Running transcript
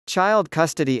Child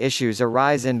custody issues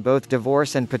arise in both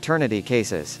divorce and paternity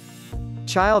cases.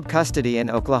 Child custody in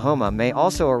Oklahoma may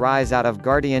also arise out of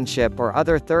guardianship or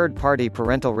other third-party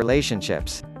parental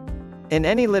relationships. In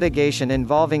any litigation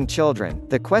involving children,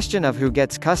 the question of who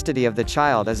gets custody of the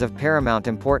child is of paramount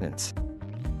importance.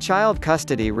 Child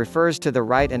custody refers to the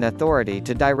right and authority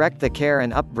to direct the care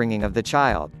and upbringing of the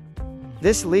child.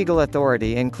 This legal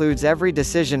authority includes every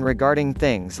decision regarding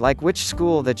things like which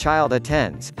school the child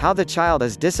attends, how the child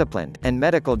is disciplined, and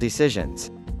medical decisions.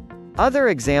 Other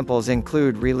examples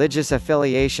include religious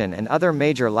affiliation and other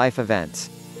major life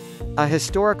events. A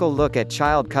historical look at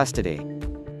child custody.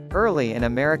 Early in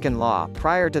American law,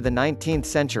 prior to the 19th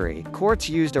century, courts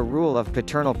used a rule of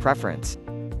paternal preference.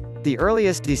 The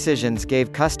earliest decisions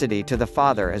gave custody to the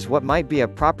father as what might be a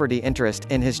property interest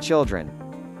in his children.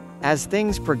 As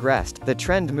things progressed, the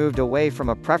trend moved away from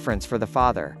a preference for the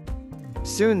father.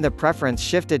 Soon the preference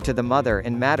shifted to the mother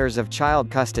in matters of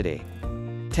child custody.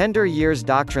 Tender years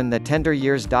doctrine. The tender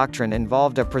years doctrine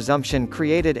involved a presumption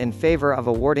created in favor of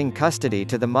awarding custody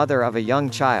to the mother of a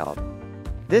young child.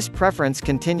 This preference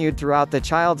continued throughout the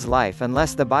child's life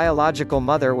unless the biological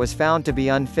mother was found to be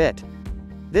unfit.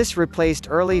 This replaced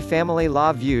early family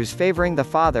law views favoring the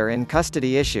father in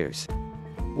custody issues.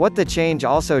 What the change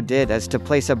also did is to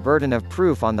place a burden of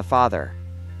proof on the father.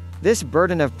 This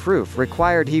burden of proof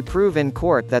required he prove in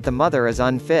court that the mother is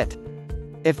unfit.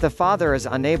 If the father is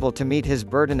unable to meet his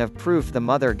burden of proof, the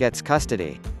mother gets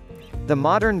custody. The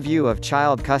modern view of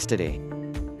child custody.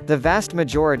 The vast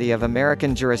majority of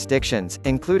American jurisdictions,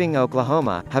 including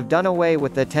Oklahoma, have done away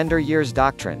with the tender years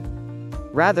doctrine.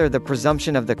 Rather, the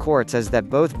presumption of the courts is that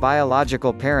both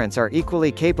biological parents are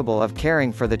equally capable of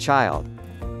caring for the child.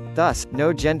 Thus,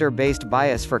 no gender-based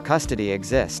bias for custody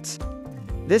exists.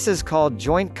 This is called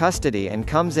joint custody and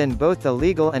comes in both the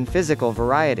legal and physical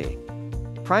variety.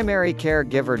 Primary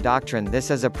caregiver doctrine. This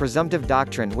is a presumptive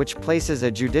doctrine which places a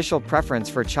judicial preference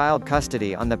for child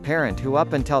custody on the parent who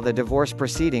up until the divorce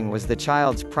proceeding was the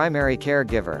child's primary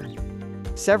caregiver.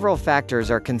 Several factors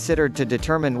are considered to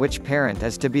determine which parent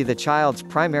is to be the child's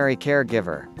primary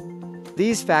caregiver.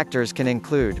 These factors can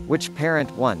include, which parent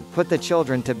 1. Put the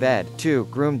children to bed, 2.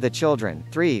 Groomed the children,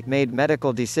 3. Made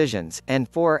medical decisions, and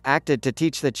 4. Acted to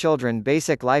teach the children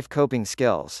basic life coping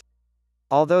skills.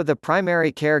 Although the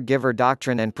primary caregiver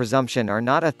doctrine and presumption are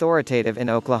not authoritative in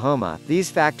Oklahoma, these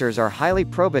factors are highly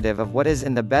probative of what is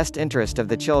in the best interest of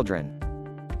the children.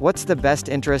 What's the best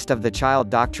interest of the child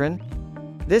doctrine?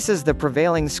 This is the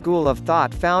prevailing school of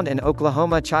thought found in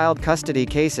Oklahoma child custody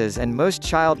cases and most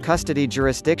child custody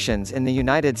jurisdictions in the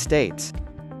United States.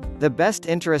 The best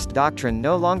interest doctrine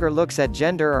no longer looks at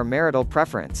gender or marital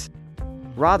preference.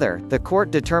 Rather, the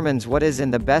court determines what is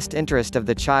in the best interest of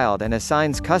the child and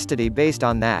assigns custody based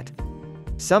on that.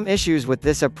 Some issues with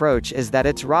this approach is that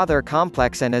it's rather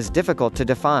complex and is difficult to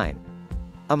define.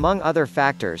 Among other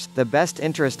factors, the best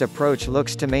interest approach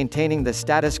looks to maintaining the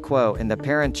status quo in the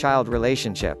parent-child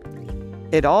relationship.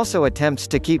 It also attempts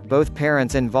to keep both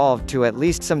parents involved to at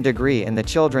least some degree in the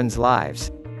children's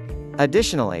lives.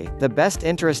 Additionally, the best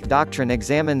interest doctrine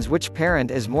examines which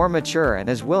parent is more mature and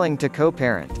is willing to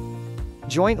co-parent.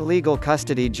 Joint legal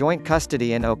custody. Joint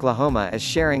custody in Oklahoma is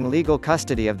sharing legal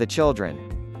custody of the children.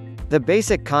 The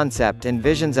basic concept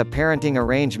envisions a parenting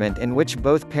arrangement in which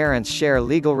both parents share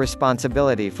legal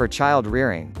responsibility for child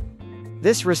rearing.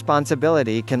 This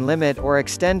responsibility can limit or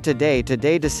extend to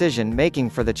day-to-day decision-making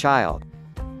for the child.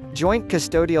 Joint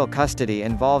custodial custody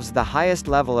involves the highest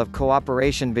level of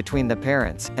cooperation between the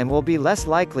parents, and will be less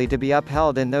likely to be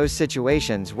upheld in those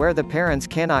situations where the parents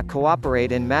cannot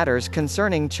cooperate in matters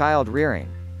concerning child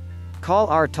rearing. Call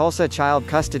our Tulsa child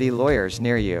custody lawyers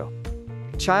near you.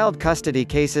 Child custody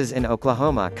cases in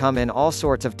Oklahoma come in all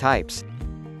sorts of types.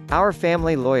 Our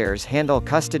family lawyers handle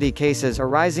custody cases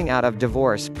arising out of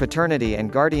divorce, paternity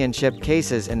and guardianship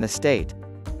cases in the state.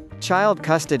 Child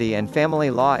custody and family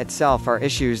law itself are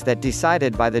issues that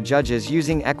decided by the judges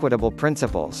using equitable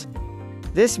principles.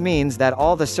 This means that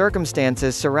all the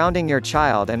circumstances surrounding your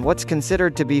child and what's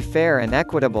considered to be fair and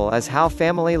equitable is how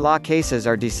family law cases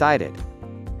are decided.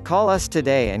 Call us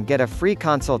today and get a free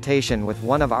consultation with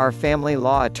one of our family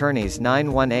law attorneys.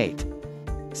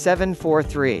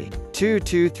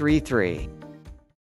 918-743-2233.